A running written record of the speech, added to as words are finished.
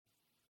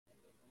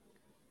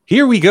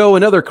Here we go,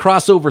 another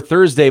crossover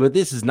Thursday, but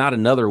this is not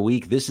another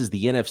week. This is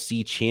the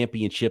NFC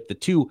Championship. The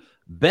two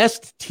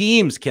best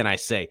teams, can I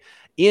say,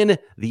 in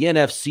the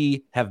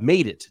NFC have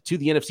made it to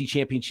the NFC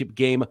Championship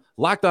game.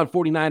 Locked On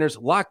 49ers,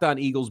 Locked On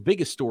Eagles,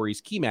 biggest stories,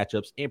 key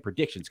matchups, and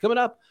predictions coming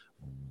up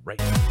right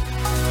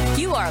now.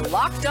 You are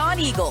Locked On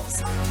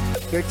Eagles,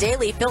 your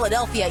daily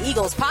Philadelphia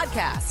Eagles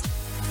podcast.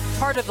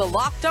 Part of the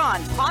Locked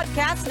On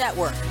Podcast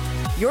Network,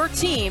 your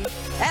team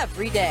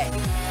every day.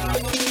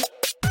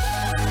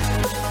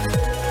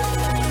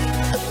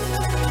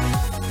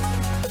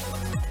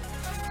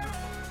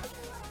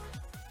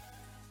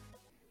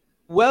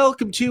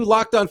 Welcome to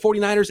Locked On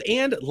 49ers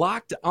and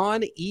Locked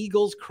On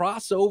Eagles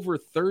crossover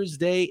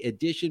Thursday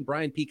edition.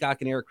 Brian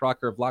Peacock and Eric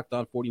Crocker of Locked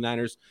On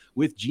 49ers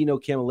with Gino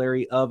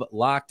Camilleri of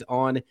Locked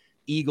On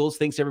Eagles.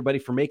 Thanks, everybody,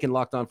 for making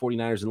Locked On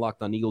 49ers and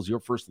Locked On Eagles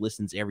your first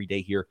listens every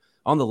day here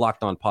on the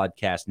Locked On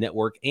Podcast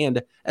Network.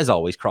 And, as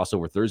always,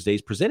 crossover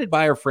Thursdays presented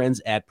by our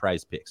friends at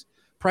Prize Picks.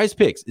 Prize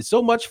Picks is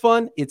so much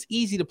fun. It's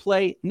easy to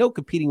play. No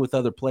competing with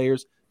other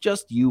players.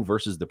 Just you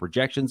versus the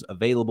projections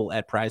available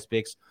at Prize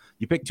Picks.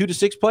 You pick 2 to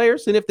 6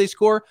 players, and if they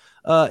score,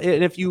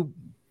 and if you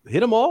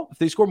hit them all, if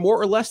they score more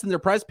or less than their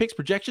Prize Picks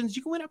projections,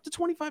 you can win up to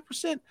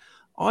 25%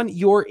 on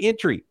your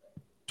entry.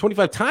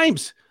 25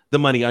 times the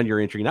money on your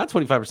entry, not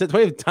 25%,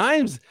 25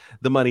 times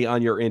the money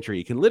on your entry.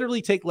 You can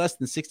literally take less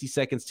than 60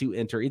 seconds to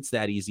enter. It's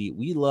that easy.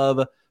 We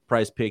love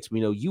Prize Picks. We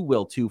know you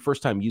will too.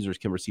 First-time users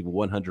can receive a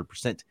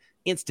 100%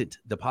 instant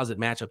deposit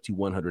match up to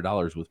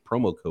 $100 with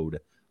promo code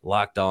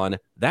Locked On.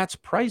 That's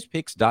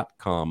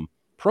prizepicks.com.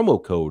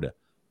 Promo code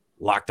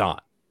Locked On.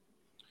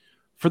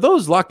 For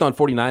those Locked On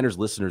 49ers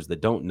listeners that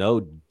don't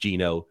know,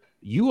 Gino,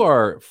 you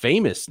are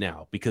famous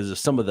now because of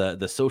some of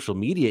the social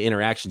media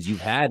interactions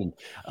you've had.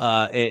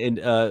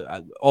 And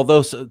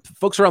although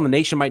folks around the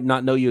nation might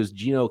not know you as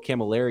Gino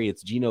Camilleri,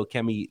 it's Gino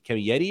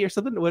Camilletti or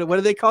something. What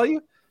do they call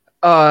you?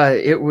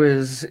 It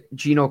was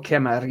Gino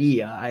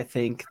Camaria, I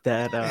think,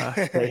 that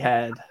they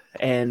had.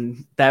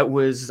 And that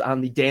was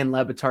on the Dan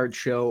Le Batard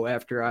show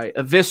after I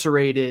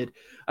eviscerated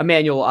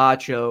Emmanuel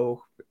Acho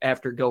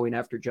after going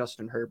after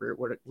Justin Herbert,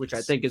 which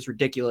I think is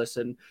ridiculous.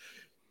 And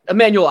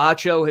Emmanuel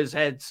Acho has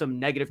had some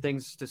negative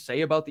things to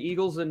say about the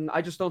Eagles, and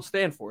I just don't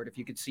stand for it. If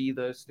you could see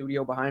the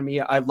studio behind me,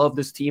 I love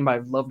this team.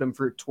 I've loved them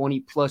for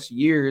 20 plus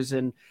years.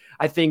 And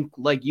I think,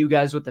 like you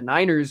guys with the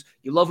Niners,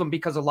 you love them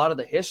because a lot of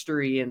the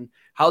history and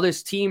how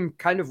this team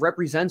kind of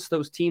represents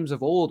those teams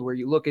of old, where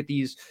you look at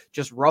these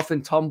just rough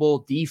and tumble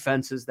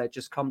defenses that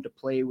just come to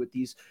play with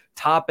these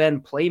top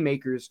end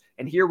playmakers.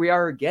 And here we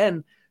are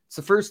again. It's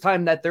the first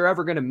time that they're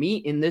ever going to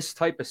meet in this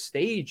type of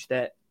stage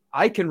that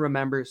I can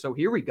remember. So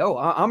here we go.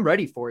 I'm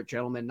ready for it,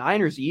 gentlemen.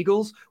 Niners,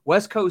 Eagles,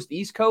 West Coast,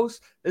 East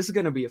Coast. This is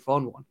going to be a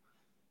fun one.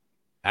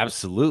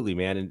 Absolutely,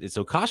 man. And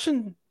so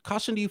caution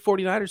to you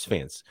 49ers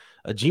fans.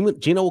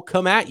 Gino will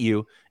come at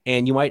you,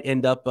 and you might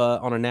end up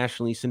on a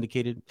nationally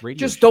syndicated radio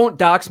Just show. Don't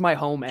dox my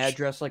home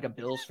address like a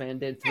Bills fan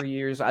did 3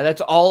 years.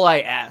 That's all I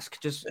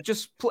ask.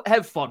 Just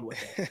have fun with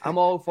it. I'm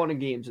all fun and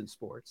games in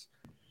sports.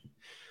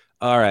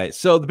 All right.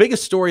 So the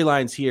biggest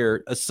storylines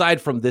here, aside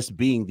from this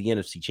being the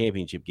NFC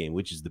Championship game,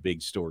 which is the big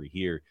story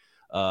here,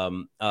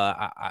 I'm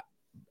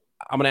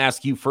going to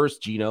ask you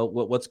first, Gino.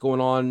 What's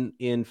going on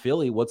in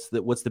Philly? What's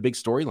the big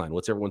storyline?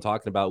 What's everyone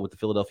talking about with the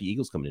Philadelphia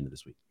Eagles coming into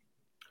this week?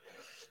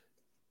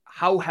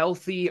 How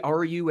healthy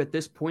are you at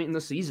this point in the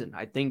season,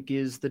 I think,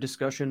 is the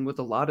discussion with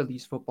a lot of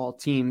these football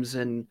teams.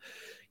 And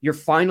you're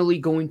finally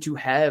going to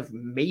have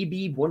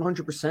maybe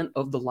 100%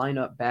 of the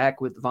lineup back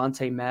with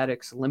Vontae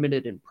Maddox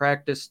limited in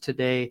practice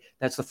today.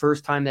 That's the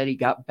first time that he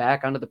got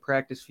back onto the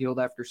practice field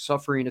after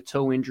suffering a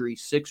toe injury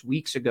 6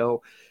 weeks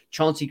ago.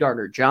 Chauncey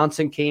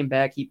Gardner-Johnson came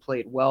back. He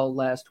played well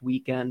last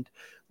weekend.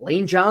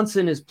 Lane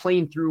Johnson is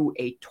playing through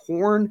a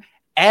torn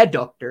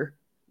adductor.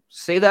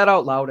 Say that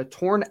out loud, a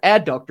torn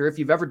adductor. If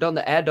you've ever done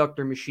the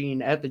adductor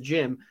machine at the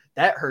gym,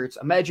 that hurts.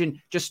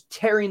 Imagine just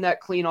tearing that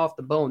clean off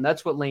the bone.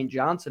 That's what Lane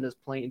Johnson is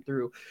playing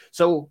through.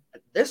 So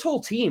this whole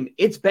team,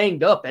 it's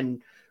banged up.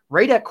 And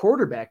right at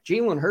quarterback,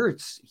 Jalen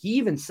Hurts, he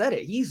even said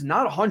it. He's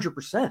not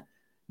 100%.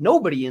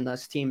 Nobody in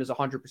this team is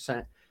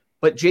 100%.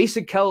 But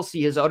Jason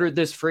Kelce has uttered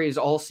this phrase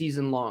all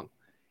season long.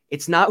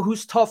 It's not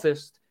who's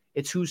toughest.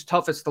 It's who's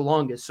toughest the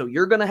longest. So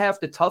you're going to have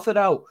to tough it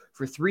out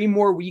for 3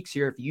 more weeks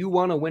here if you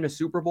want to win a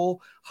Super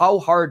Bowl. How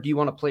hard do you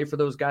want to play for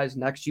those guys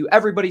next to you?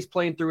 Everybody's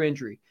playing through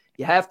injury.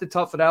 You have to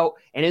tough it out.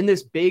 And in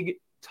this big,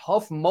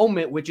 tough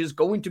moment, which is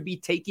going to be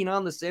taking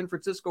on the San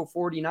Francisco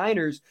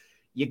 49ers,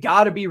 you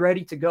got to be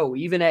ready to go.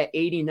 Even at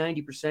 80,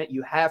 90%,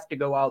 you have to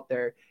go out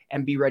there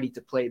and be ready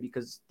to play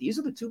because these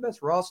are the 2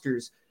 best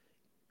rosters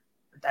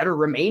that are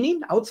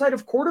remaining outside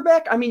of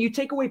quarterback. I mean, you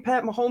take away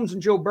Pat Mahomes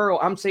and Joe Burrow,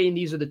 I'm saying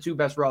these are the 2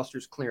 best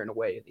rosters clearing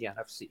away in the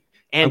NFC.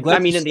 And I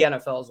mean, in the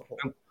NFL as a whole.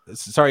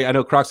 Sorry, I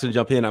know Croc's going to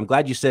jump in. I'm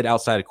glad you said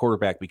outside of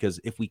quarterback because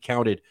if we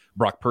counted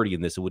Brock Purdy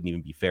in this, it wouldn't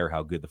even be fair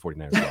how good the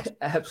 49ers are.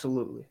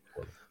 Absolutely.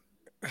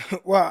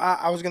 Well,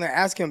 I was going to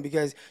ask him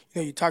because,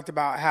 you talked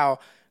about how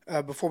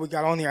before we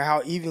got on here,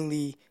 how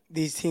evenly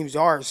these teams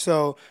are.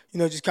 So,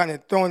 just kind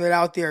of throwing it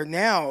out there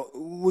now,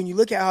 when you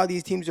look at how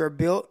these teams are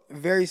built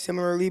very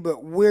similarly,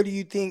 but where do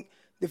you think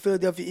the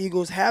Philadelphia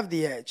Eagles have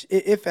the edge,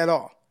 if at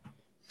all?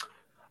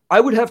 I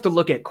would have to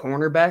look at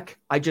cornerback.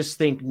 I just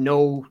think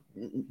no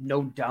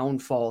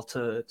downfall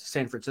to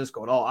San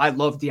Francisco at all. I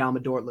love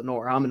Deommodore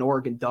Lenoir. I'm an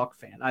Oregon Duck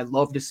fan. I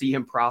love to see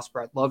him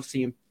prosper. I'd love to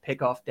see him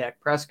pick off Dak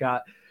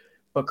Prescott.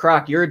 But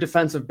Croc, you're a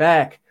defensive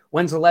back.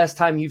 When's the last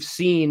time you've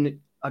seen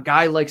a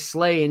guy like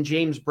Slay and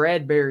James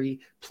Bradbury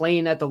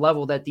playing at the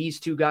level that these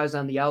two guys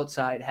on the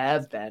outside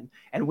have been?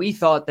 And we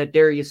thought that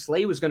Darius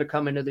Slay was going to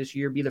come into this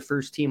year, be the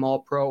first team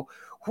All-Pro.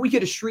 We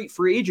get a street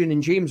free agent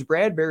in James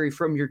Bradbury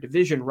from your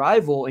division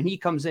rival, and he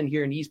comes in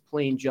here and he's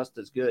playing just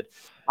as good.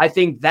 I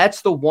think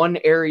that's the one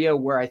area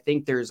where I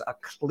think there's a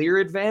clear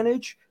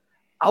advantage.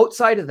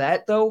 Outside of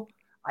that, though,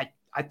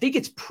 I think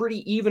it's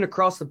pretty even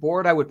across the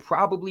board. I would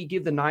probably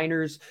give the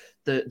Niners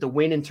the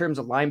win in terms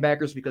of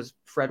linebackers because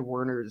Fred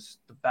Warner is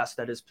the best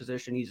at his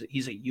position.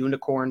 He's a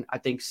unicorn. I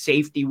think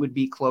safety would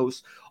be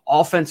close.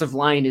 Offensive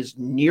line is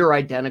near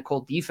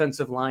identical.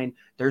 Defensive line,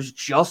 there's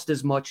just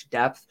as much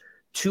depth.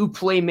 2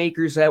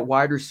 playmakers at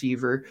wide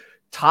receiver,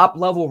 top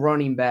level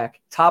running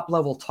back, top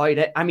level tight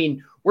end. I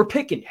mean, we're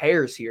picking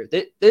hairs here.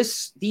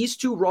 These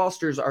two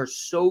rosters are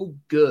so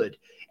good.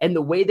 And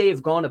the way they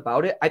have gone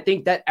about it, I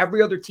think that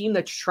every other team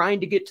that's trying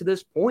to get to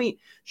this point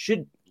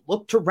should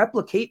look to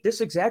replicate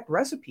this exact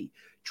recipe.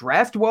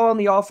 Draft well on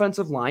the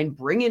offensive line,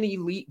 bring in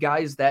elite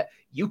guys that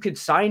you could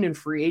sign in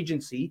free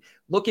agency.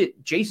 Look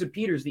at Jason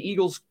Peters. The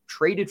Eagles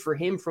traded for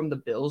him from the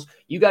Bills.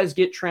 You guys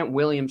get Trent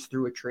Williams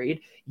through a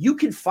trade. You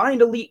can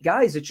find elite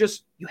guys. It's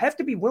just you have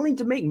to be willing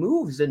to make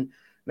moves. And,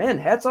 man,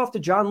 hats off to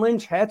John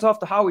Lynch, hats off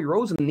to Howie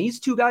Roseman. These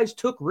two guys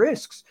took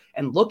risks,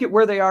 and look at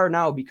where they are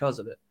now because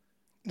of it.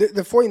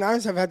 The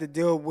 49ers have had to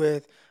deal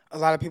with a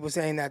lot of people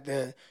saying that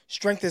the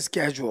strength of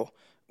schedule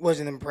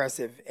wasn't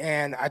impressive.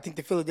 And I think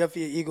the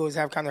Philadelphia Eagles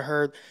have kind of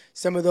heard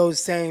some of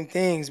those same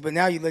things. But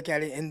now you look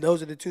at it, and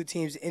those are the two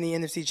teams in the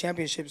NFC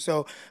Championship.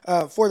 So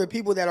for the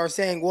people that are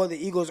saying, well, the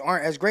Eagles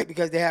aren't as great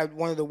because they have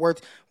one of the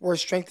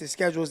worst strength of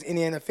schedules in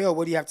the NFL,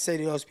 what do you have to say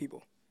to those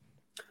people?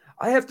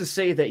 I have to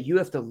say that you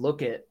have to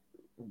look at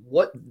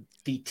what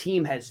the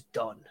team has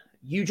done.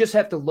 You just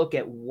have to look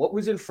at what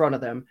was in front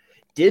of them.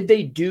 Did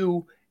they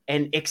do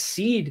and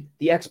exceed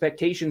the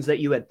expectations that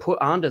you had put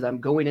onto them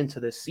going into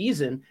this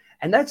season?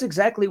 And that's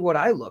exactly what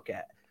I look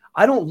at.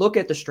 I don't look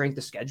at the strength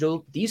of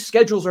schedule. These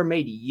schedules are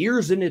made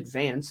years in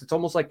advance. It's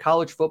almost like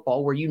college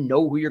football where you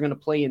know who you're going to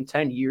play in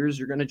 10 years.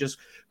 You're going to just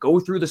go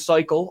through the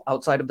cycle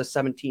outside of the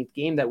 17th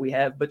game that we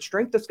have. But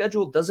strength of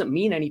schedule doesn't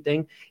mean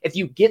anything. If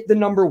you get the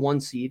number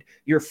 1 seed,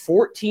 you're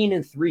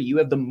 14-3. You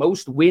have the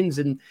most wins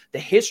in the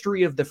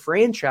history of the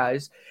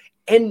franchise.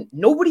 And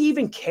nobody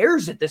even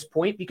cares at this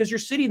point because you're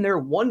sitting there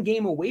 1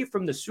 game away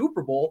from the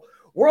Super Bowl.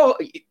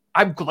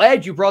 I'm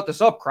glad you brought this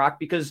up, Croc,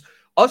 because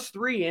us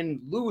three and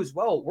Lou as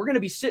well, we're going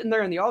to be sitting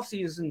there in the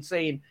offseason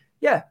saying,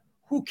 yeah,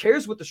 who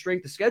cares what the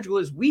strength of schedule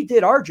is? We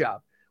did our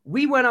job.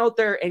 We went out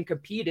there and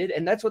competed,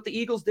 and that's what the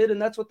Eagles did,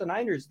 and that's what the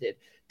Niners did.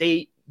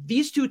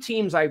 These two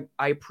teams I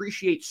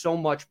appreciate so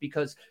much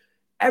because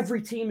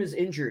every team is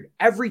injured.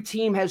 Every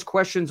team has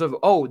questions of,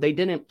 they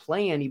didn't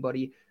play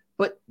anybody.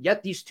 But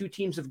yet these two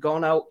teams have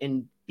gone out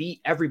and beat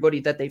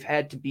everybody that they've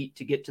had to beat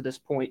to get to this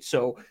point.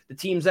 So the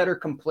teams that are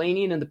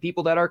complaining and the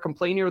people that are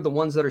complaining are the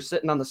ones that are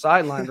sitting on the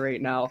sideline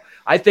right now.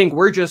 I think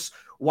we're just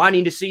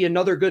wanting to see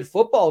another good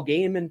football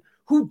game. And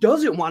who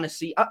doesn't want to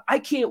see? I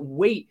can't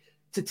wait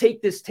to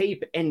take this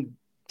tape and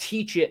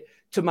teach it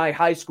to my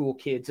high school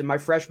kids and my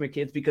freshman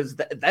kids, because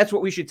that's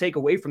what we should take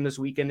away from this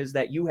weekend is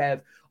that you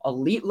have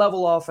elite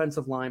level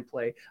offensive line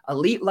play,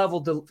 elite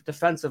level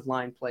defensive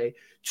line play,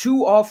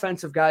 2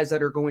 offensive guys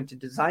that are going to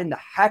design the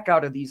heck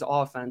out of these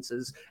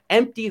offenses,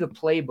 empty the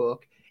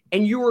playbook,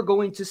 and you are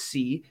going to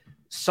see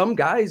some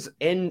guys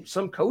and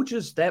some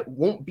coaches that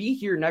won't be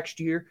here next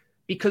year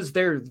because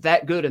they're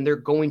that good and they're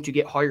going to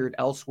get hired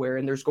elsewhere.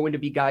 And there's going to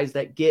be guys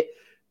that get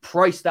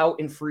priced out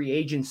in free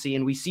agency,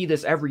 and we see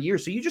this every year.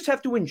 So you just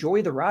have to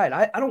enjoy the ride.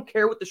 I don't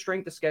care what the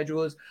strength of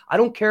schedule is. I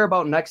don't care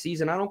about next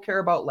season. I don't care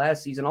about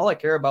last season. All I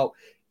care about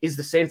is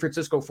the San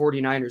Francisco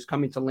 49ers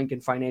coming to Lincoln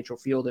Financial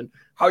Field and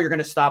how you're going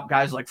to stop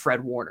guys like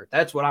Fred Warner.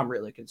 That's what I'm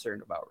really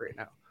concerned about right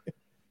now.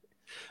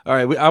 All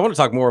right, I want to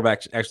talk more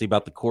about actually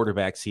about the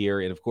quarterbacks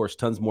here, and of course,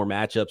 tons more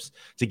matchups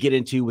to get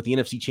into with the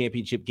NFC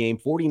Championship game.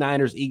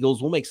 49ers,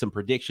 Eagles. We'll make some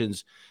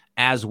predictions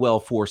as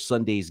well for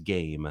Sunday's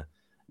game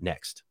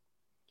next.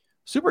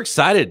 Super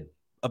excited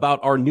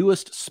about our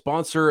newest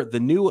sponsor, the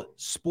new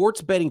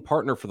sports betting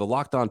partner for the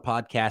Locked On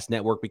Podcast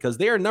Network, because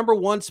they are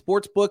 #1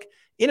 sports book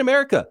in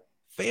America,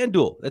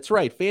 FanDuel. That's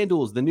right.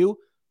 FanDuel is the new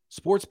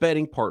sports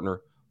betting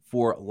partner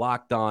for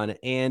Locked On.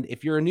 And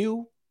if you're a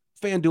new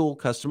FanDuel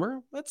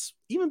customer, that's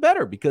even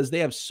better because they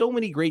have so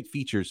many great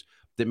features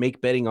that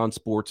make betting on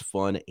sports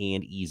fun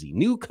and easy.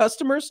 New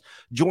customers,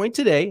 join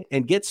today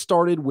and get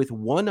started with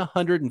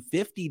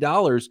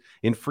 $150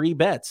 in free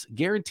bets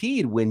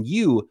guaranteed when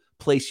you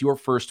place your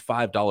first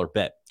 $5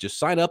 bet. Just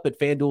sign up at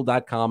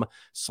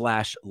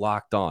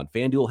FanDuel.com/locked-on.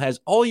 FanDuel has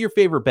all your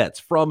favorite bets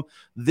from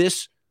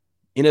this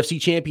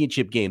NFC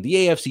Championship game, the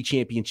AFC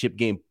Championship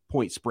game,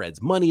 point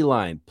spreads, money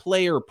line,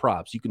 player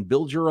props. You can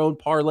build your own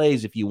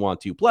parlays if you want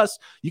to. Plus,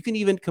 you can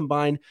even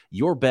combine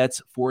your bets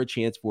for a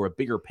chance for a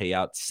bigger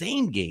payout,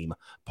 same game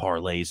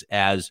parlays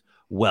as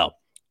well.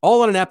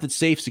 All on an app that's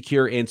safe,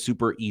 secure, and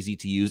super easy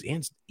to use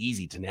and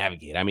easy to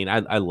navigate. I mean,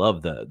 I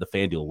love the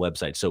FanDuel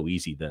website. So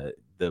easy. The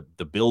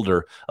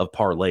builder of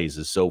parlays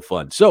is so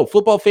fun. So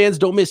football fans,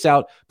 don't miss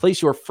out.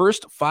 Place your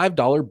first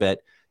 $5 bet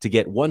to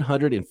get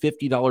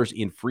 $150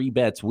 in free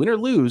bets, win or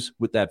lose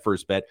with that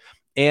first bet,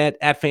 and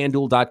at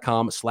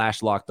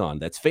FanDuel.com/locked-on.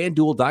 That's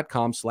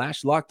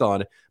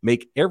FanDuel.com/locked-on.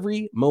 Make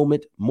every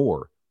moment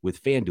more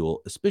with FanDuel,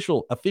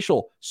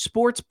 official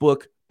sports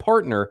book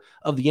partner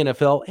of the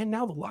NFL and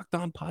now the Locked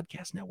On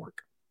Podcast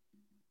Network.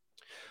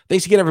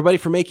 Thanks again, everybody,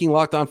 for making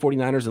Locked On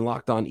 49ers and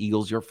Locked On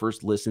Eagles your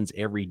first listens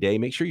every day.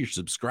 Make sure you're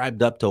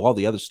subscribed up to all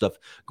the other stuff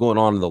going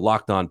on in the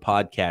Locked On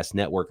Podcast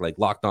Network, like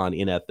Locked On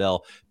NFL,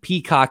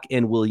 Peacock,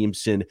 and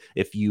Williamson.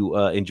 If you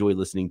enjoy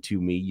listening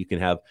to me, you can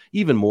have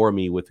even more of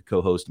me with the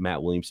co-host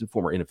Matt Williamson,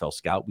 former NFL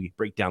scout. We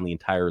break down the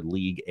entire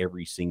league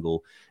every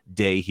single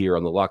day here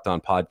on the Locked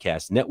On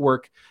Podcast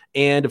Network.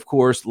 And, of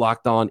course,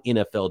 Locked On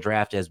NFL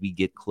Draft as we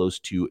get close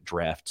to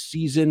draft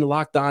season.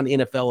 Locked On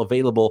NFL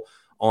available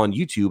on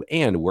YouTube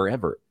and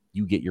wherever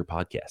you get your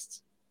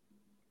podcasts.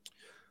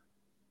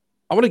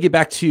 I want to get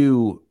back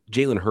to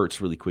Jalen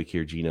Hurts really quick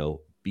here, Gino,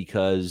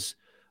 because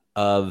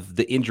of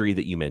the injury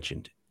that you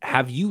mentioned.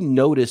 Have you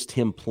noticed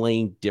him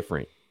playing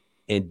different?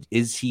 And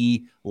is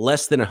he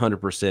less than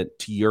 100%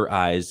 to your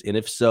eyes? And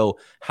if so,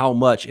 how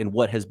much and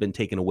what has been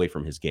taken away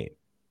from his game?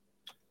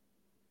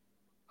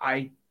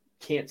 I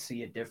can't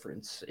see a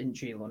difference in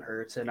Jalen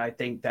Hurts. And I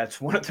think that's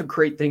one of the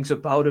great things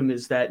about him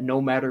is that no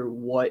matter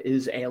what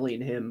is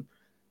ailing him,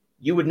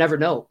 you would never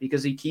know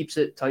because he keeps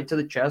it tight to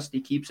the chest. He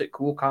keeps it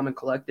cool, calm, and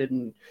collected,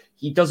 and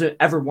he doesn't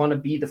ever want to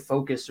be the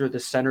focus or the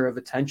center of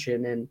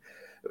attention. And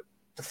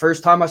the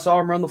first time I saw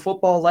him run the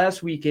football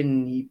last week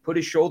and he put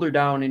his shoulder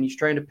down and he's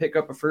trying to pick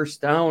up a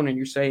first down and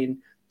you're saying,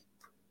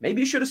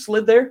 maybe you should have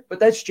slid there, but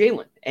that's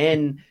Jalen.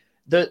 And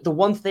the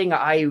one thing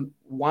I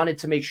wanted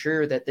to make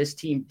sure that this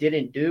team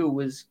didn't do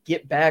was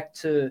get back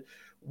to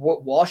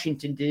what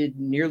Washington did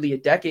nearly a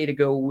decade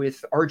ago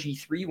with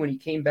RG3 when he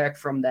came back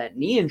from that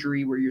knee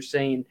injury where you're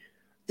saying,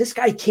 this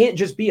guy can't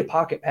just be a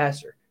pocket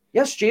passer.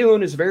 Yes,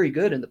 Jalen is very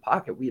good in the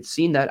pocket. We have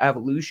seen that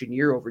evolution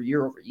year over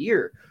year over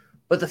year.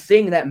 But the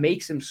thing that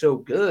makes him so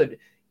good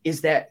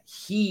is that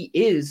he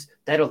is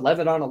that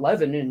 11 on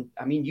 11. And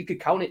I mean, you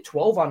could count it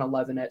 12 on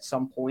 11 at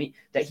some point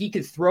that he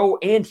could throw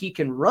and he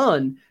can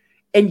run.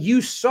 And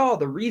you saw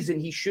the reason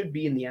he should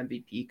be in the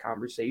MVP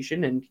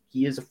conversation. And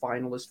he is a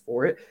finalist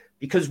for it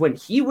because when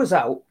he was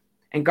out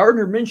and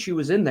Gardner Minshew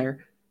was in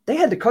there, they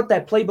had to cut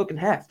that playbook in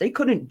half. They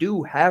couldn't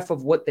do half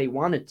of what they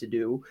wanted to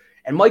do.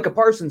 And Micah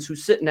Parsons,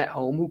 who's sitting at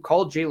home, who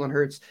called Jalen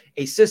Hurts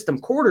a system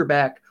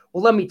quarterback,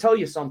 well, let me tell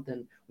you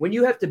something. When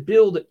you have to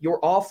build your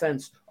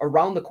offense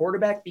around the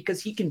quarterback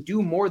because he can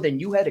do more than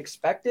you had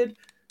expected,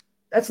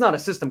 that's not a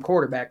system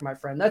quarterback, my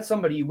friend. That's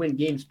somebody you win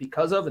games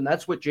because of, and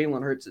that's what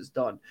Jalen Hurts has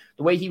done.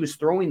 The way he was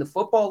throwing the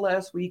football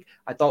last week,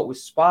 I thought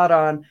was spot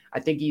on. I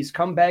think he's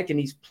come back and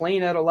he's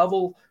playing at a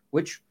level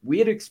which we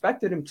had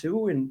expected him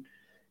to, and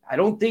I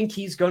don't think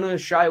he's going to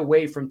shy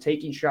away from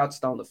taking shots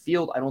down the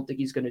field. I don't think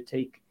he's going to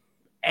take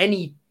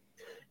any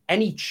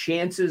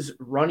chances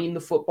running the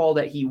football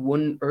that he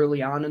wouldn't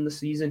early on in the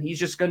season. He's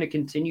just going to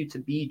continue to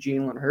be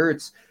Jalen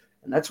Hurts,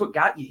 and that's what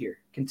got you here.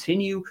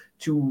 Continue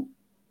to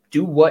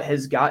do what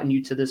has gotten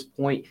you to this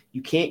point.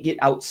 You can't get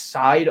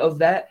outside of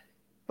that,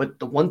 but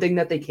the one thing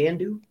that they can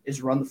do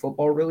is run the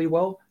football really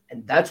well,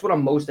 and that's what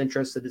I'm most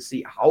interested to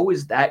see. How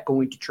is that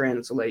going to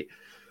translate?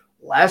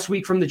 Last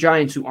week from the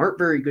Giants, who aren't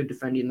very good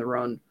defending the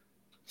run,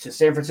 to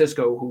San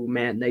Francisco, who,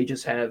 man, they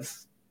just have,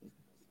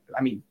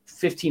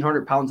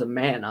 1,500 pounds of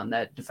man on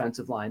that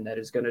defensive line that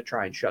is going to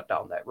try and shut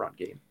down that run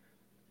game.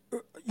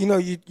 You know,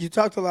 you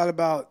talked a lot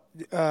about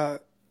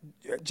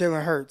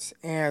Jalen Hurts,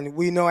 and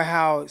we know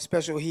how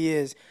special he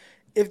is.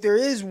 If there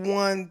is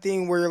one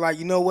thing where you're like,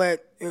 you know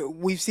what,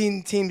 we've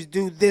seen teams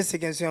do this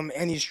against him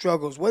and he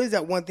struggles, what is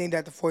that one thing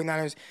that the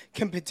 49ers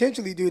can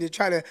potentially do to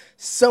try to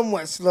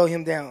somewhat slow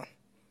him down?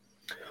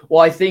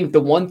 Well, I think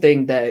the one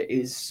thing that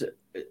is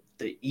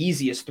the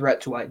easiest threat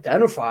to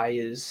identify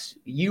is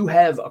you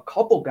have a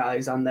couple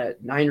guys on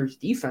that Niners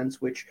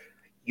defense, which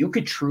you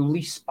could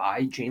truly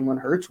spy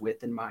Jalen Hurts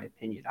with, in my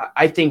opinion.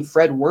 I think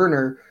Fred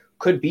Warner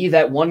could be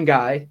that one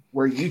guy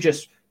where you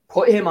just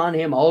put him on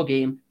him all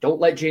game. Don't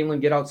let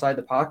Jalen get outside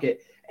the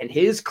pocket. And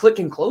his click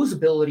and close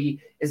ability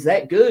is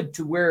that good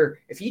to where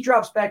if he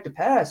drops back to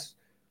pass,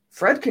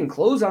 Fred can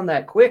close on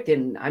that quick.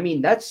 And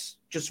that's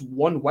just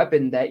one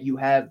weapon that you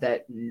have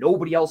that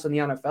nobody else in the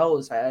NFL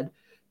has had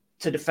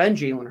to defend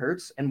Jalen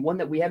Hurts and one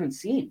that we haven't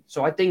seen.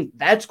 So I think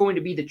that's going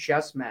to be the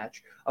chess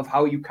match of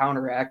how you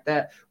counteract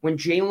that. When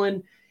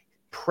Jalen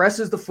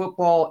presses the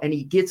football and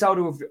he gets out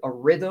of a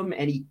rhythm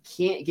and he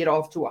can't get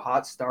off to a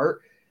hot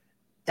start,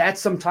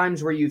 that's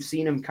sometimes where you've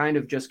seen him kind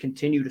of just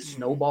continue to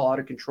snowball out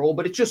of control.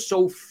 But it's just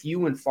so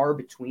few and far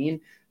between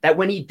that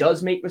when he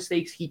does make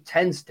mistakes, he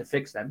tends to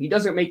fix them. He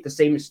doesn't make the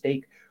same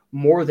mistake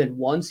more than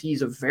once.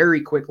 He's a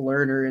very quick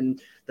learner,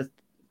 and the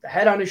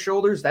head on his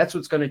shoulders, that's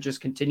what's going to just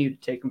continue to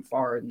take him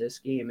far in this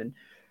game. And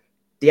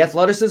the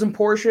athleticism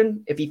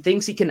portion, if he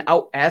thinks he can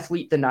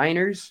out-athlete the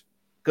Niners,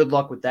 good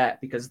luck with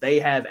that, because they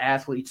have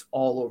athletes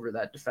all over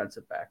that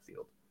defensive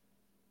backfield.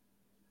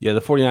 Yeah,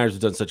 the 49ers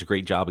have done such a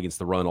great job against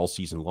the run all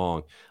season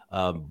long.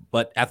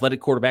 But athletic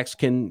quarterbacks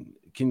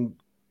can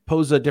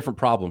pose a different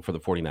problem for the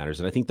 49ers.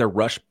 And I think their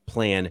rush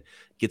plan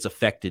gets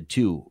affected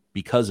too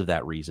because of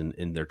that reason.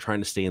 And they're trying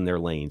to stay in their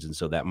lanes. And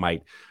so that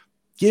might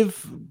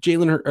give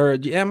Jalen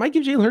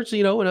Hurts,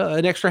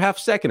 an extra half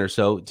second or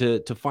so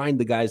to find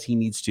the guys he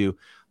needs to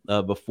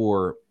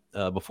before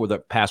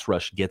the pass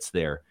rush gets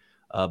there.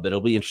 But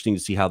it'll be interesting to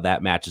see how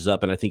that matches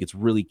up. And I think it's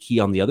really key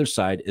on the other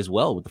side as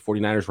well with the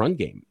 49ers run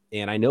game.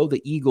 And I know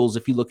the Eagles,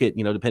 if you look at,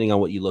 depending on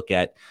what you look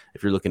at,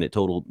 if you're looking at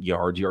total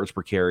yards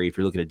per carry, if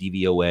you're looking at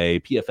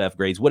DVOA, PFF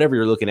grades, whatever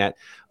you're looking at,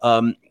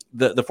 the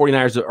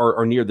 49ers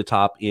are near the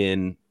top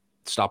in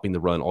stopping the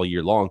run all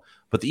year long.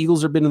 But the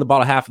Eagles have been in the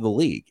bottom half of the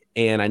league.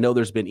 And I know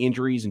there's been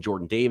injuries in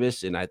Jordan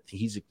Davis, and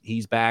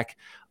he's back.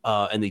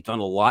 And they've done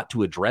a lot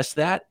to address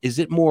that. Is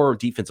it more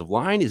defensive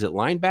line? Is it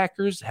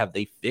linebackers? Have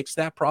they fixed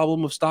that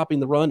problem of stopping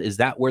the run? Is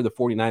that where the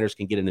 49ers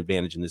can get an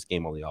advantage in this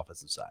game on the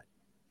offensive side?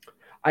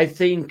 I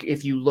think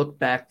if you look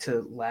back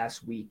to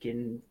last week,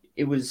 and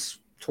it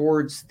was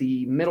towards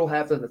the middle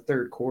half of the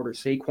third quarter,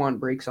 Saquon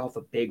breaks off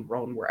a big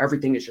run where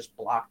everything is just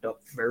blocked up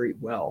very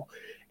well.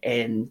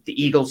 And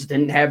the Eagles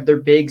didn't have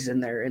their bigs in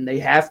there, and they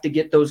have to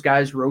get those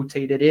guys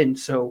rotated in.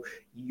 So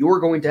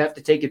you're going to have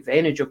to take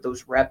advantage of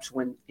those reps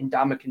when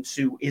Ndamukong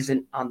Suh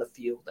isn't on the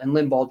field and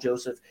Linval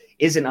Joseph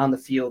isn't on the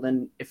field.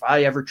 And if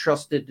I ever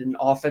trusted an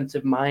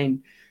offensive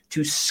mind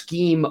to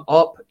scheme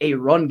up a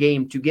run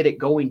game to get it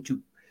going,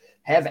 to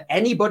have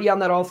anybody on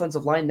that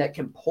offensive line that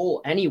can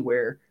pull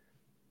anywhere,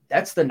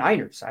 that's the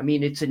Niners. I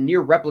mean, it's a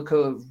near replica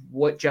of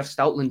what Jeff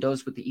Stoutland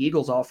does with the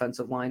Eagles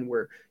offensive line,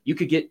 where you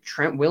could get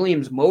Trent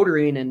Williams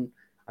motoring, and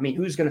I mean,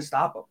 who's going to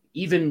stop him?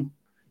 Even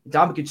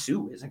Ndamukong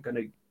Suh isn't going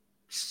to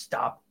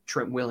stop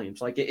Trent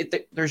Williams.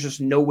 There's just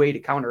no way to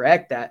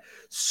counteract that.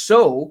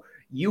 So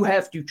you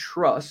have to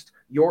trust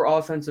your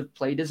offensive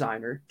play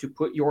designer to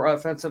put your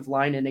offensive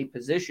line in a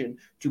position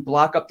to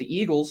block up the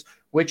Eagles,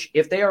 which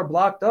if they are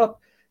blocked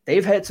up,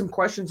 they've had some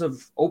questions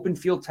of open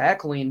field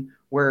tackling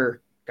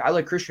where guy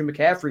like Christian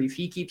McCaffrey, if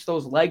he keeps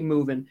those legs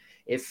moving,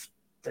 if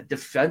the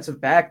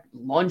defensive back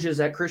lunges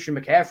at Christian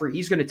McCaffrey,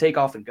 he's going to take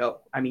off and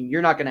go. I mean,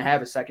 you're not going to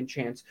have a second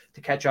chance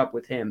to catch up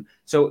with him.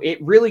 So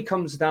it really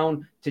comes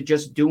down to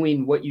just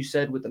doing what you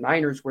said with the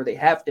Niners, where they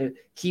have to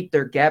keep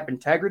their gap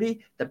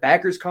integrity. The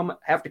backers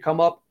have to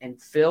come up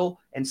and fill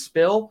and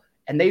spill,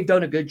 and they've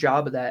done a good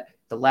job of that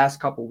the last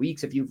couple of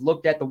weeks. If you've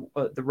looked at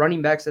the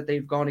running backs that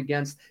they've gone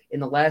against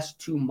in the last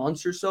 2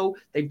 months or so,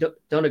 they've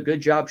done a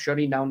good job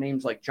shutting down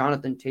names like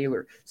Jonathan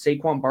Taylor,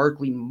 Saquon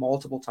Barkley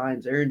multiple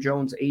times, Aaron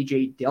Jones,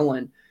 A.J.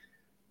 Dillon.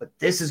 But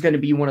this is going to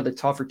be one of the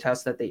tougher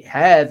tests that they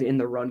have in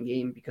the run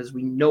game, because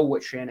we know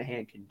what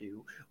Shanahan can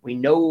do. We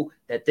know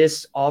that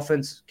this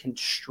offense can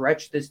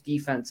stretch this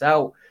defense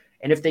out.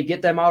 And if they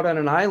get them out on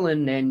an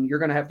island and you're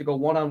going to have to go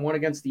one-on-one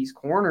against these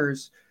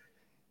corners,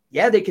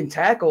 yeah, they can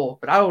tackle,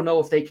 but I don't know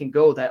if they can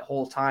go that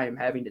whole time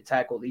having to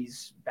tackle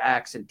these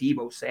backs and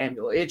Deebo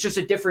Samuel. It's just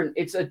a different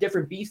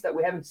beast that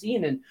we haven't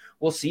seen, and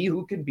we'll see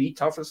who can be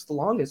toughest the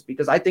longest,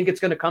 because I think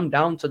it's going to come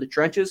down to the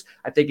trenches.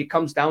 I think it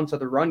comes down to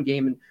the run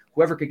game, and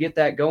whoever could get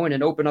that going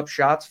and open up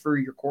shots for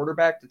your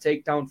quarterback to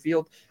take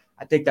downfield,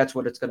 I think that's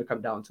what it's going to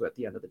come down to at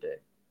the end of the day.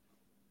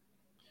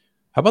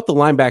 How about the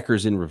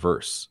linebackers in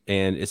reverse?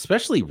 And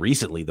especially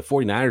recently, the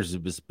 49ers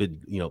have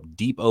been,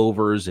 deep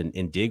overs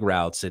and dig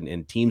routes,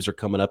 and teams are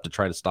coming up to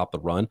try to stop the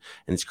run,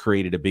 and it's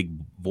created a big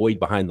void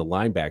behind the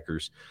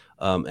linebackers.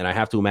 And I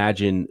have to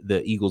imagine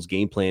the Eagles'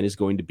 game plan is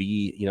going to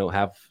be,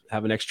 have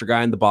an extra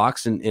guy in the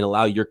box and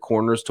allow your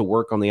corners to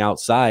work on the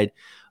outside.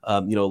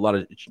 A lot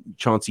of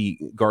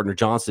Chauncey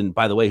Gardner-Johnson,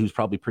 by the way, who's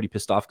probably pretty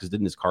pissed off because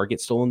didn't his car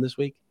get stolen this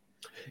week?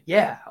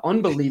 Yeah,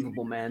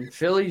 unbelievable, man.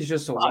 Philly's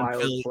just a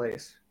wild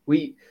place.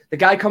 The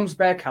guy comes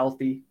back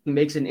healthy. He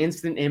makes an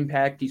instant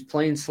impact. He's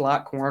playing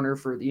slot corner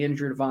for the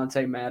injured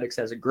Avonte Maddox,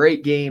 has a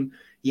great game.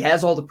 He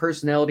has all the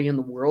personality in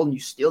the world, and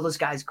you steal this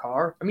guy's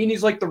car? I mean,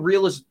 he's like the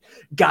realest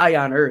guy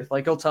on earth.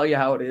 Like, he'll tell you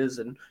how it is,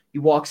 and he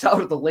walks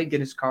out of the link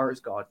and his car is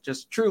gone.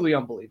 Just truly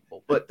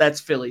unbelievable. But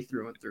that's Philly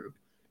through and through.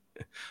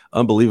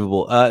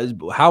 Unbelievable.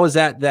 How is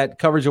that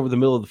coverage over the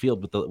middle of the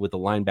field with the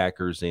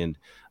linebackers and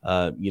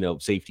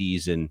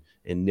safeties and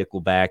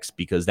nickel backs?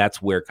 Because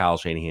that's where Kyle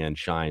Shanahan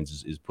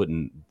shines, is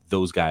putting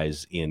those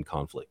guys in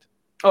conflict.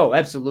 Oh,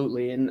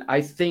 absolutely. And I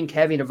think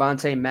having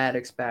Avonte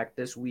Maddox back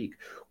this week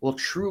will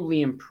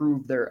truly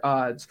improve their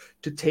odds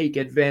to take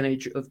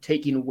advantage of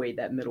taking away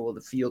that middle of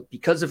the field.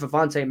 Because if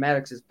Avonte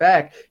Maddox is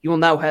back, you will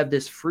now have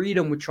this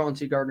freedom with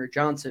Chauncey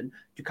Gardner-Johnson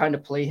to kind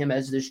of play him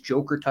as this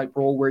Joker type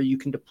role where you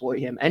can deploy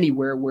him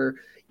anywhere, where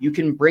you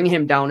can bring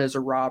him down as a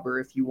robber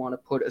if you want to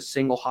put a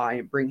single high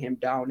and bring him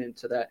down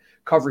into that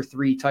cover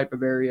 3 type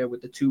of area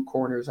with the 2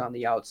 corners on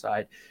the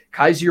outside.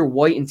 Kaiser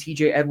White and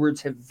TJ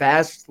Edwards have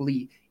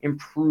vastly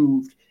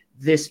improved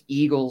this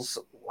Eagles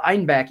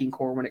linebacking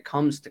core when it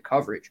comes to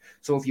coverage.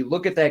 So if you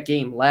look at that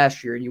game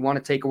last year and you want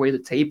to take away the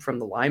tape from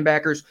the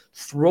linebackers,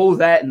 throw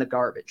that in the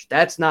garbage.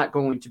 That's not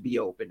going to be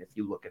open if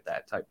you look at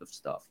that type of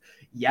stuff.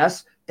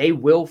 Yes, they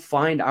will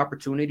find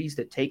opportunities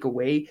to take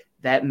away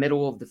that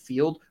middle of the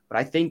field, but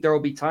I think there will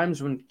be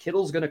times when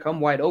Kittle's going to come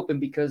wide open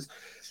because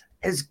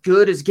as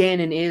good as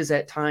Gannon is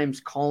at times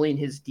calling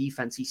his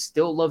defense, he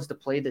still loves to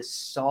play this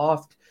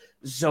soft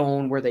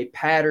zone where they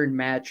pattern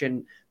match.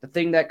 And the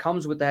thing that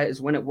comes with that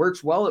is when it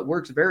works well, it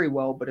works very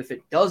well. But if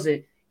it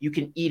doesn't, you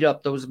can eat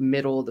up those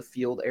middle of the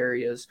field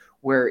areas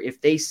where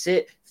if they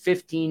sit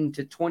 15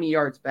 to 20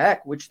 yards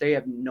back, which they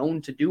have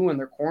known to do, and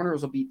their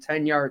corners will be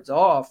 10 yards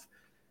off,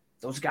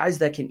 those guys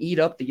that can eat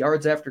up the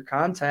yards after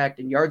contact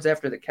and yards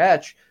after the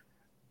catch,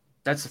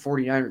 that's the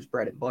 49ers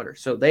bread and butter.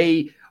 So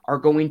they are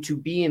going to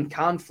be in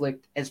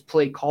conflict as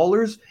play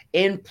callers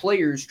and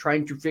players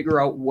trying to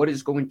figure out what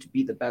is going to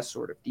be the best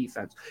sort of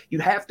defense. You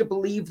have to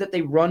believe that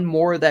they run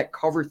more of that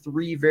cover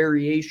 3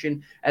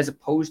 variation as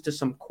opposed to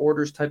some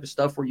quarters type of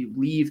stuff where you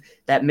leave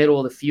that middle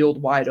of the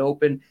field wide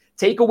open.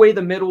 Take away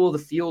the middle of the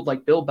field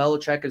like Bill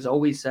Belichick has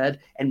always said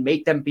and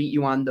make them beat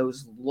you on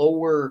those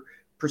lower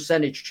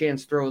percentage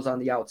chance throws on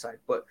the outside.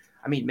 But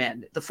I mean,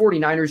 man, the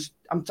 49ers,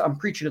 I'm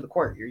preaching to the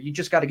choir here. You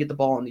just got to get the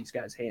ball in these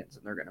guys' hands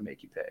and they're going to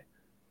make you pay.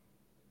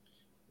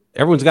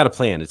 Everyone's got a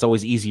plan. It's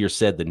always easier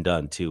said than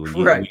done, too.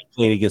 When Right. you're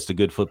playing against a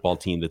good football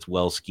team that's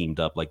well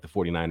schemed up like the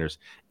 49ers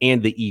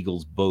and the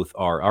Eagles both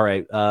are. All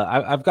right,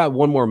 I've got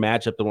one more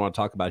matchup that I want to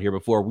talk about here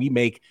before we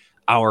make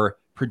our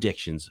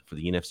predictions for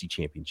the NFC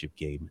Championship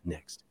game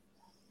next.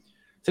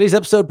 Today's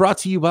episode brought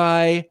to you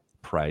by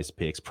Prize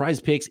Picks. Prize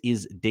Picks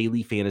is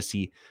daily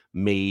fantasy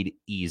made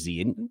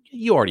easy. And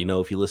you already know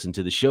if you listen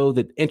to the show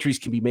that entries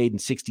can be made in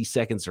 60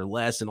 seconds or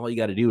less. And all you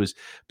got to do is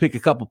pick a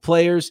couple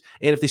players.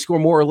 And if they score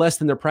more or less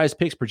than their Prize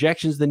Picks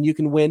projections, then you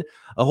can win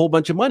a whole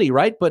bunch of money,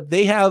 right? But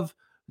they have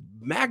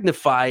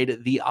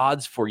magnified the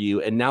odds for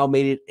you and now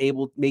made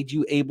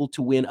you able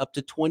to win up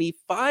to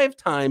 25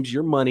 times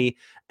your money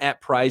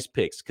at Prize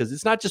Picks, because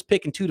it's not just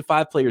picking 2 to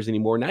 5 players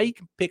anymore. Now you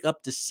can pick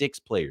up to 6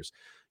 players.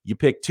 You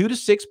pick 2 to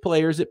 6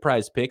 players at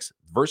Prize Picks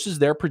versus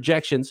their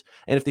projections.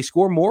 And if they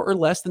score more or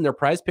less than their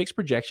Prize Picks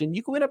projection,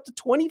 you can win up to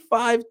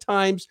 25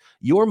 times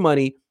your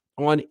money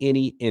on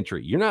any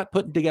entry. You're not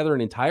putting together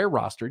an entire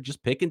roster,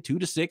 just picking 2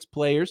 to 6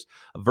 players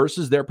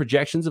versus their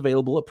projections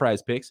available at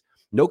Prize Picks.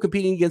 No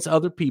competing against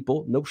other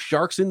people, no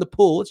sharks in the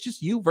pool. It's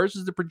just you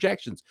versus the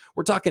projections.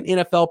 We're talking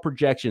NFL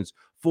projections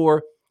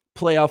for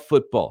playoff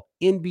football,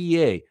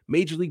 NBA,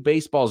 Major League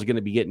Baseball is going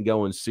to be getting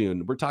going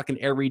soon. We're talking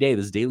every day.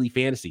 This is daily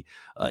fantasy,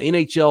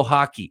 NHL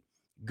hockey,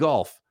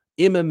 golf,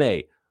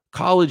 MMA,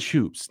 college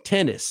hoops,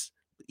 tennis,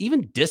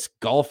 even disc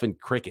golf and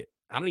cricket.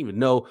 I don't even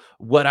know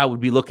what I would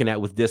be looking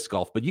at with disc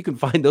golf, but you can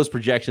find those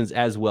projections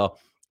as well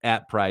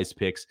at Prize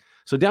Picks.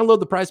 So download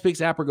the Prize Picks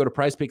app or go to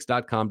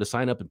prizepicks.com to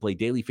sign up and play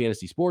daily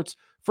fantasy sports.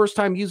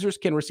 First-time users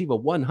can receive a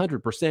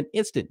 100%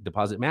 instant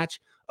deposit match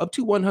up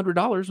to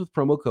 $100 with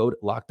promo code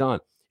Locked On.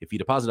 If you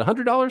deposit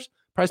 $100,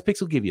 Prize Picks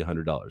will give you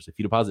 $100. If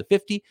you deposit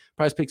 $50,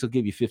 Prize Picks will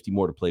give you $50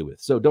 more to play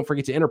with. So don't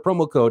forget to enter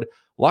promo code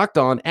Locked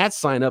On at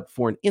sign up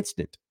for an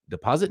instant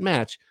deposit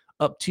match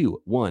up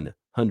to $100.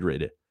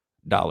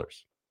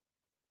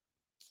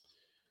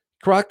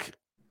 Croc,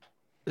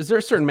 is there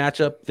a certain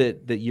matchup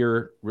that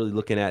you're really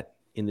looking at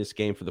in this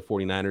game for the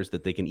 49ers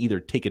that they can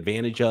either take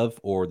advantage of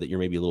or that you're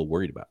maybe a little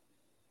worried about?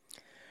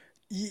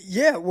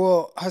 Yeah,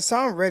 well,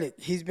 Haason Reddick,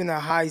 he's been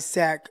a high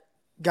sack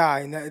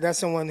guy, and that's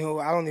someone who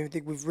I don't even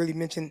think we've really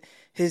mentioned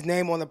his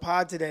name on the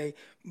pod today.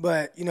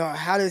 But,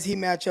 how does he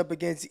match up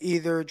against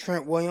either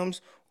Trent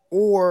Williams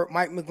or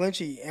Mike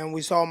McGlinchey? And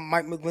we saw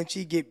Mike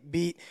McGlinchey get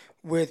beat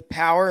with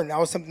power, and that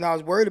was something I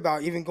was worried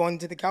about. Even going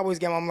into the Cowboys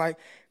game, I'm like,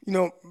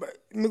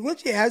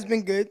 McGlinchey has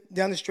been good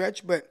down the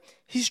stretch, but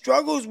he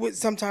struggles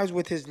sometimes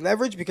with his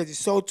leverage because he's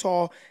so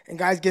tall and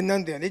guys getting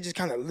under there. They just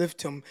kind of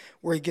lift him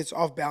where he gets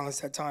off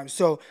balance at times.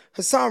 So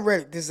Haason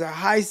Reddick, this is a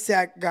high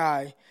sack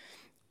guy.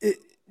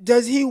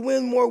 Does he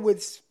win more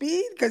with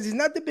speed? Because he's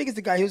not the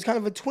biggest guy. He was kind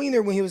of a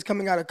tweener when he was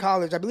coming out of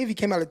college. I believe he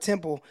came out of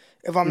Temple,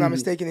 if I'm not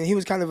mistaken, and he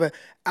was kind of an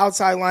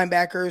outside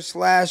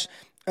linebacker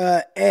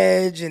 /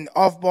 edge and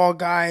off-ball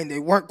guy, and they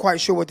weren't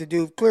quite sure what to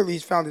do. Clearly,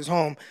 he's found his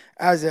home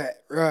as a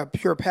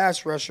pure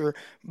pass rusher.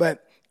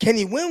 But can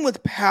he win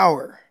with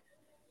power?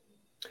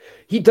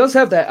 He does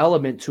have that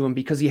element to him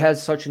because he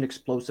has such an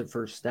explosive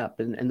first step.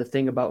 And the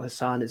thing about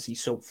Haason is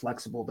he's so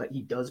flexible that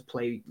he does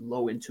play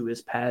low into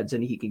his pads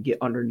and he can get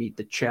underneath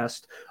the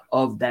chest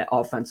of that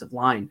offensive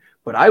line.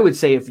 But I would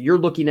say if you're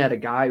looking at a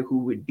guy who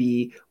would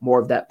be more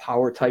of that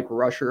power type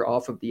rusher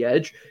off of the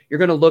edge, you're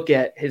going to look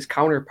at his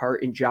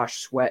counterpart in Josh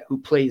Sweat, who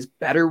plays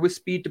better with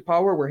speed to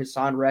power, where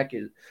Hassan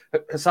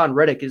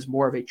Reddick is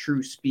more of a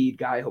true speed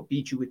guy. He'll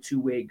beat you with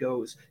two-way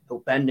goes. He'll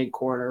bend in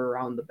corner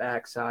around the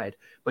backside.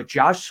 But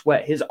Josh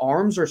Sweat, his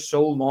arms are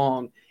so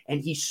long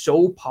and he's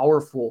so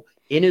powerful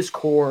in his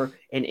core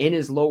and in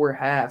his lower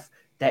half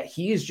that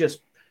he is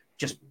just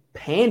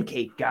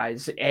pancake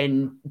guys.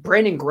 And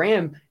Brandon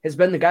Graham has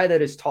been the guy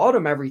that has taught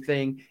him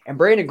everything. And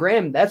Brandon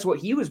Graham, that's what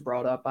he was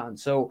brought up on.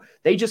 So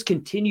they just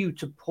continue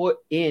to put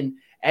in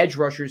edge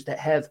rushers that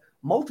have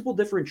multiple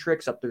different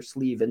tricks up their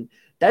sleeve. And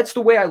that's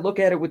the way I look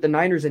at it with the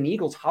Niners and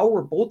Eagles. How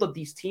are both of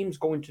these teams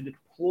going to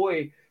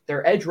deploy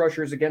their edge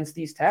rushers against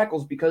these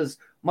tackles? Because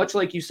much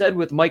like you said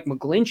with Mike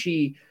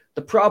McGlinchey,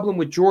 the problem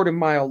with Jordan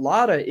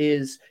Mailata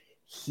is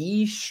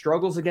he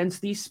struggles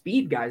against these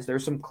speed guys.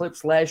 There's some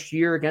clips last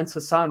year against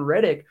Hassan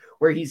Reddick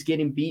where he's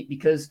getting beat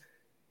because,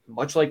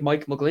 much like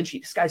Mike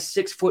McGlinchey, this guy's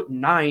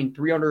 6'9",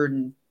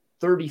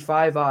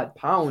 335 odd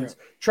pounds.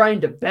 Yeah.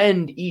 Trying to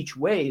bend each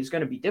way is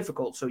going to be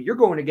difficult. So you're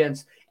going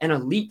against an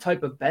elite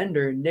type of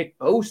bender, Nick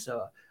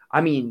Bosa.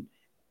 I mean,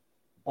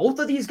 both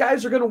of these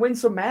guys are going to win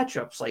some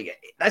matchups. Like,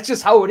 that's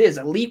just how it is.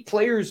 Elite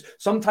players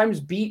sometimes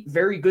beat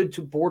very good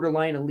to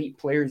borderline elite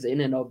players in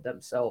and of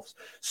themselves.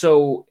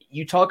 So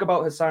you talk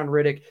about Hassan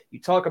Reddick, you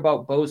talk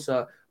about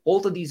Bosa.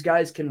 Both of these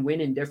guys can win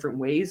in different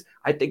ways.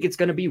 I think it's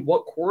going to be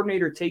what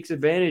coordinator takes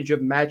advantage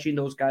of matching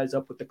those guys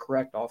up with the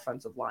correct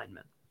offensive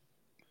linemen.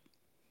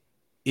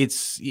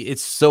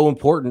 It's so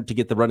important to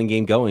get the running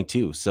game going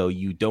too. So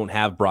you don't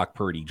have Brock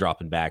Purdy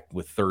dropping back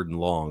with 3rd and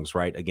longs,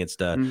 right?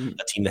 Against a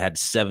team that had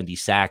 70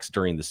 sacks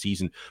during the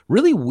season.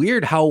 Really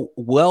weird how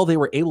well they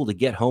were able to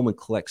get home and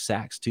collect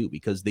sacks too,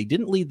 because they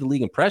didn't lead the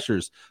league in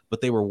pressures, but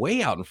they were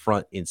way out in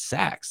front in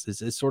sacks.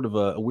 It's sort of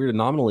a weird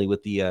anomaly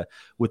with the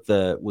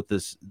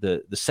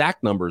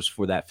sack numbers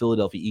for that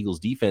Philadelphia Eagles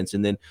defense.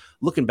 And then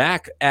looking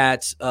back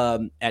at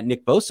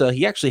Nick Bosa,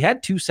 he actually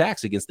had 2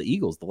 sacks against the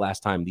Eagles the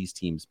last time these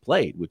teams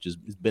played, which is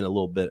been a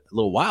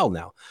little while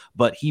now,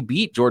 but he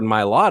beat Jordan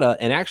Mailata,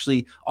 and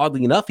actually,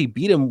 oddly enough, he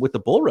beat him with the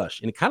bull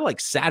rush, and it kind of like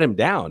sat him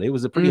down. It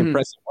was a pretty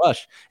impressive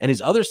rush, and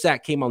his other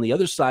sack came on the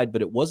other side,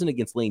 but it wasn't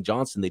against Lane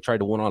Johnson. They tried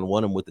to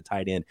one-on-one him with the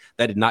tight end.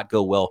 That did not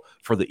go well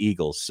for the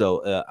Eagles.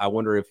 So I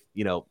wonder if,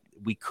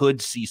 we could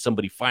see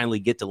somebody finally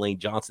get to Lane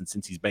Johnson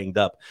since he's banged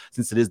up,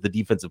 since it is the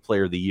defensive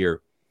player of the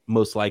year.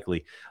 Most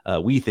likely,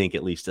 we think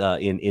at least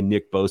in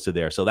Nick Bosa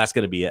there. So that's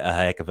going to be a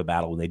heck of a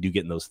battle when they do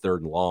get in those 3rd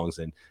and longs.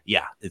 And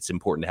yeah, it's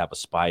important to have a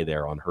spy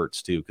there on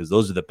Hurts too, because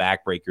those are the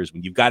backbreakers.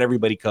 When you've got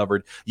everybody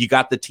covered, you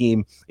got the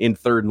team in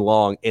 3rd and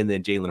long, and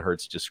then Jalen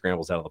Hurts just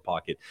scrambles out of the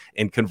pocket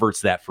and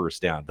converts that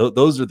first down.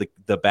 Those are the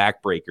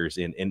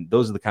backbreakers, and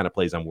those are the kind of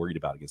plays I'm worried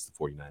about against the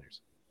 49ers.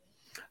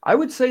 I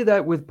would say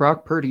that with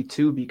Brock Purdy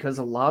too, because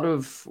a lot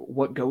of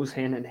what goes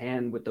hand in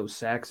hand with those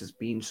sacks is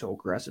being so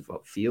aggressive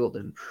upfield.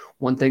 And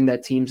one thing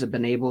that teams have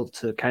been able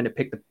to kind of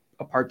pick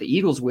apart the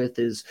Eagles with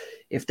is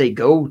if they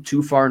go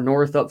too far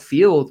north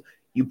upfield,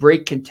 you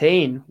break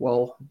contain.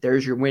 Well,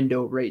 there's your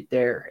window right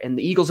there. And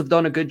the Eagles have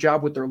done a good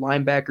job with their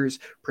linebackers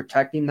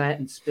protecting that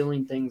and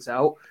spilling things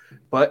out.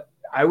 But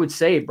I would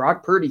say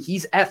Brock Purdy,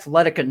 he's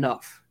athletic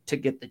enough to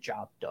get the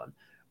job done.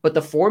 But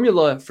the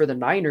formula for the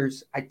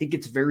Niners, I think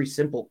it's very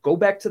simple. Go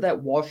back to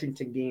that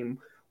Washington game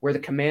where the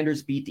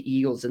Commanders beat the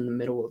Eagles in the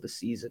middle of the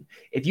season.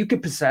 If you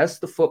could possess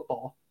the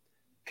football,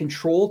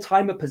 control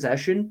time of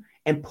possession,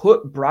 and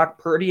put Brock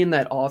Purdy in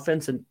that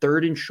offense in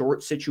 3rd and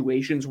short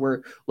situations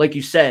where, like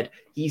you said,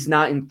 he's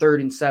not in 3rd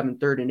and 7,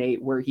 3rd and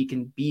 8, where he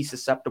can be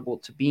susceptible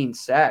to being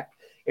sacked.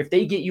 If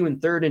they get you in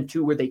 3rd and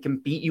 2 where they can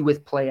beat you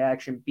with play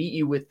action, beat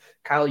you with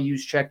Kyle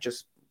Juszczyk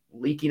just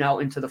leaking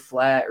out into the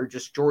flat, or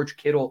just George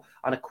Kittle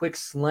on a quick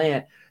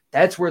slant,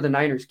 that's where the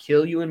Niners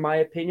kill you, in my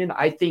opinion.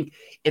 I think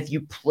if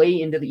you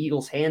play into the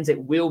Eagles' hands, it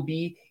will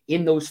be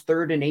in those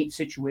 3rd and 8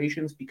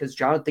 situations, because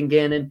Jonathan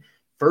Gannon,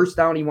 1st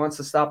down, he wants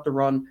to stop the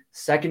run.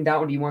 2nd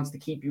down, he wants to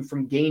keep you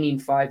from gaining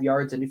 5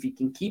 yards. And if he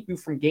can keep you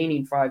from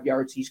gaining 5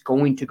 yards, he's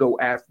going to go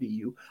after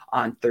you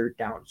on 3rd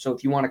down. So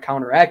if you want to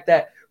counteract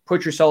that,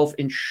 put yourself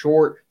in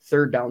short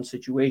 3rd down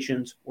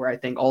situations, where I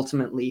think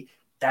ultimately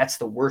that's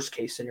the worst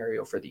case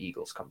scenario for the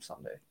Eagles come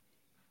Sunday.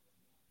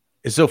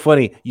 It's so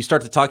funny. You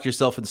start to talk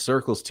yourself in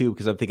circles too,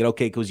 because I'm thinking,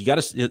 okay, because you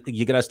got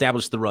to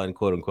establish the run,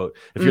 quote unquote.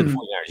 If you're the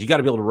 49ers, you got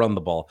to be able to run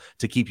the ball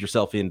to keep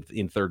yourself in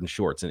 3rd and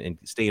shorts and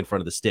stay in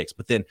front of the sticks.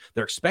 But then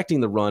they're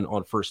expecting the run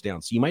on 1st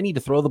down, so you might need to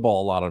throw the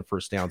ball a lot on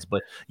 1st downs,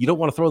 but you don't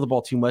want to throw the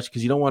ball too much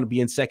because you don't want to be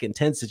in 2nd and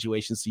 10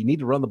 situations. So you need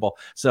to run the ball.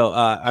 So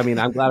I mean,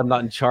 I'm glad I'm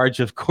not in charge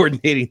of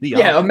coordinating the.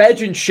 Yeah,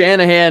 imagine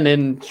Shanahan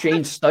and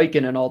Shane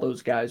Steichen and all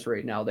those guys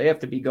right now. They have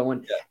to be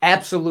going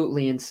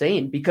absolutely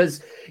insane,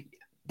 because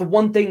the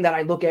one thing that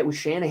I look at with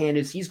Shanahan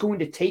is he's going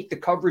to take the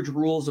coverage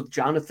rules of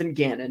Jonathan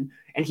Gannon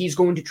and he's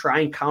going to try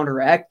and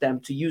counteract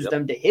them to use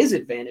them to his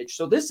advantage.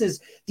 So this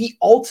is the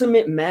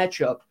ultimate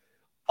matchup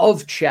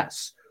of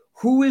chess.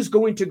 Who is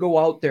going to go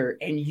out there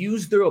and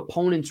use their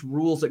opponent's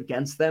rules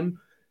against them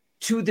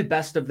to the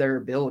best of their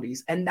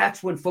abilities. And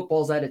that's when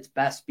football's at its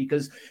best,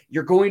 because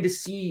you're going to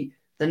see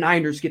the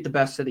Niners get the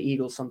best of the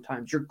Eagles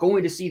sometimes. You're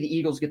going to see the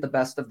Eagles get the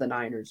best of the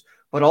Niners.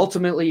 But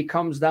ultimately, it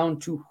comes down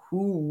to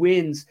who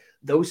wins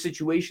those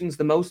situations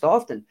the most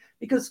often,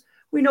 because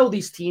we know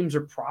these teams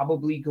are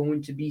probably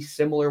going to be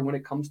similar when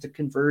it comes to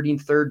converting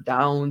third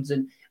downs,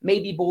 and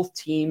maybe both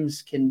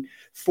teams can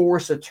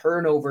force a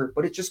turnover,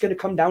 but it's just going to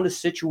come down to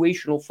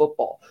situational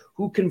football.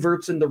 Who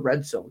converts in the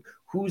red zone?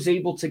 Who's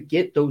able to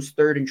get those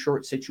third and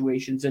short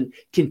situations and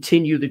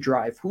continue the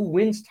drive? Who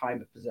wins time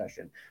of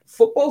possession?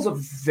 Football's a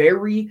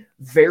very,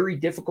 very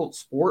difficult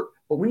sport,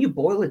 but when you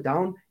boil it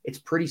down, it's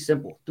pretty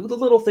simple. Do the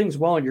little things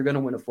well and you're going to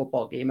win a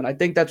football game. And I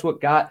think that's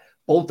what got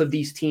both of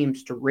these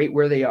teams to rate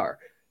where they are.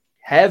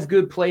 Have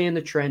good play in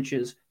the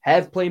trenches,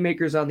 have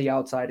playmakers on the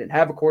outside, and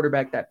have a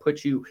quarterback that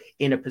puts you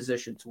in a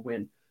position to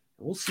win.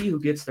 We'll see who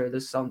gets there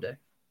this Sunday.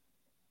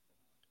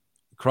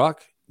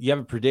 Croc, you have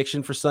a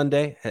prediction for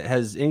Sunday?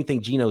 Has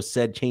anything Gino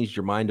said changed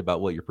your mind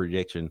about what your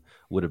prediction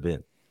would have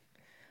been?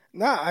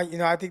 No,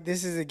 I think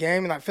this is a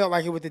game, and I felt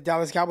like it with the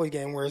Dallas Cowboys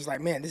game, where it's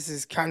like, man, this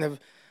is kind of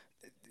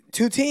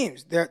two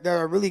teams that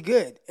are really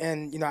good.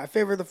 And, I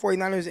favor the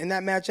 49ers in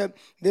that matchup.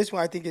 This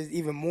one I think is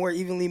even more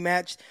evenly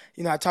matched.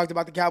 I talked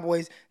about the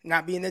Cowboys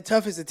not being the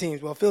toughest of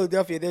teams. Well,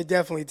 Philadelphia, they're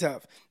definitely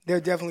tough.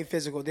 They're definitely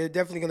physical. They're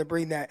definitely going to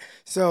bring that.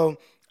 So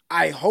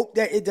I hope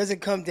that it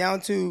doesn't come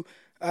down to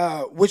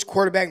which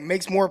quarterback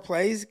makes more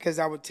plays, because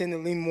I would tend to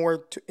lean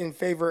more in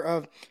favor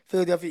of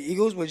Philadelphia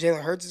Eagles, what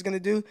Jalen Hurts is going to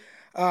do.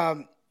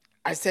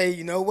 I say,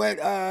 you know what,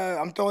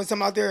 I'm throwing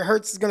something out there.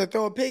 Hurts is going to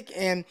throw a pick,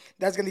 and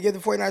that's going to give the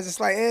 49ers a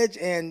slight edge,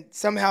 and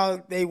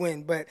somehow they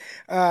win. But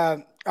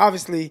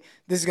obviously,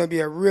 this is going to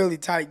be a really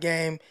tight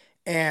game,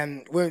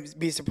 and wouldn't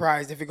be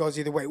surprised if it goes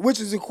either way,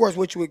 which is, of course,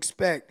 what you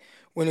expect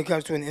when it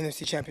comes to an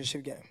NFC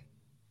Championship game.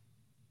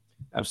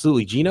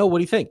 Absolutely. Gino, what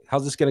do you think?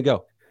 How's this going to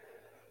go?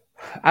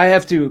 I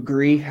have to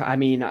agree. I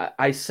mean,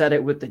 I said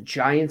it with the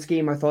Giants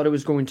game. I thought it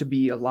was going to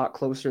be a lot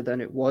closer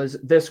than it was.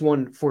 This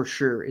one, for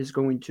sure, is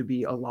going to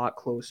be a lot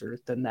closer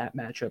than that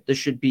matchup. This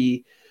should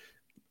be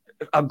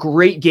a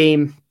great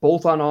game,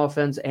 both on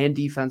offense and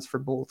defense for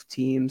both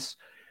teams.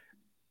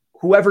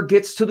 Whoever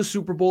gets to the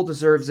Super Bowl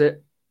deserves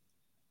it.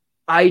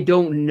 I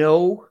don't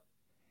know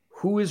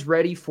who is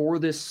ready for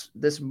this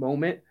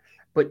moment,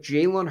 but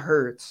Jalen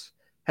Hurts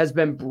has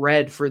been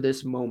bred for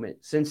this moment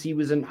since he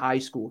was in high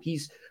school.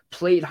 He's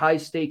played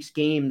high-stakes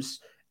games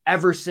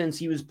ever since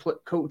he was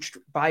coached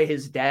by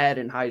his dad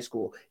in high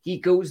school. He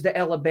goes to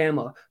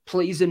Alabama,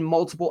 plays in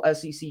multiple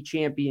SEC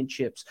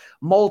championships,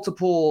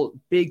 multiple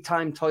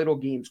big-time title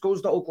games,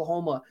 goes to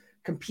Oklahoma,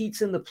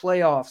 competes in the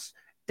playoffs.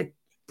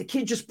 The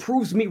kid just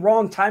proves me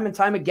wrong time and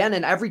time again,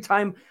 and every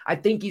time I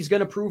think he's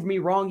going to prove me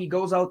wrong, he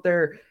goes out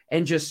there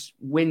and just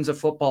wins a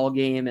football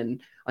game,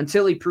 and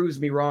until he proves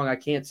me wrong, I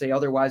can't say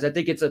otherwise. I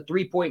think it's a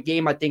 3-point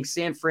game. I think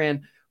San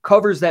Fran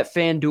covers that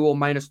FanDuel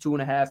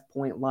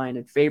 -2.5-point line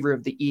in favor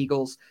of the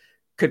Eagles.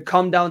 Could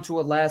come down to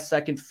a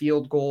last-second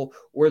field goal,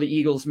 or the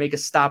Eagles make a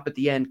stop at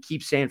the end,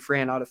 keep San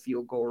Fran out of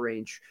field goal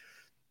range.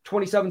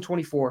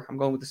 27-24. I'm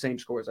going with the same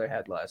score as I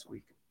had last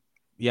week.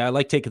 Yeah, I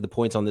like taking the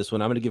points on this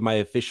one. I'm going to give my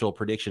official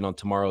prediction on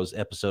tomorrow's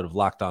episode of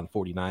Locked On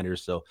 49ers,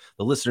 so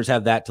the listeners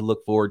have that to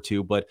look forward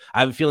to. But I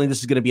have a feeling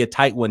this is going to be a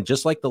tight one,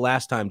 just like the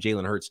last time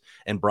Jalen Hurts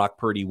and Brock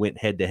Purdy went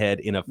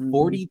head-to-head in a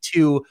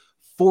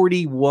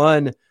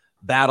 42-41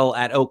 battle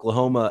at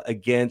Oklahoma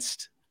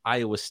against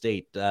Iowa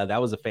State.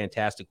 That was a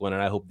fantastic one,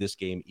 and I hope this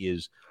game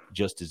is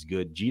just as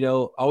good.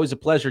 Gino, always a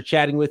pleasure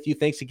chatting with you.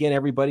 Thanks again,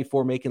 everybody,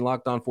 for making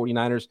Locked On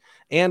 49ers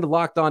and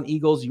Locked On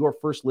Eagles your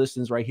first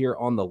listens right here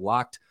on the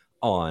Locked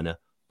On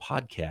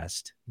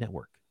Podcast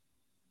Network.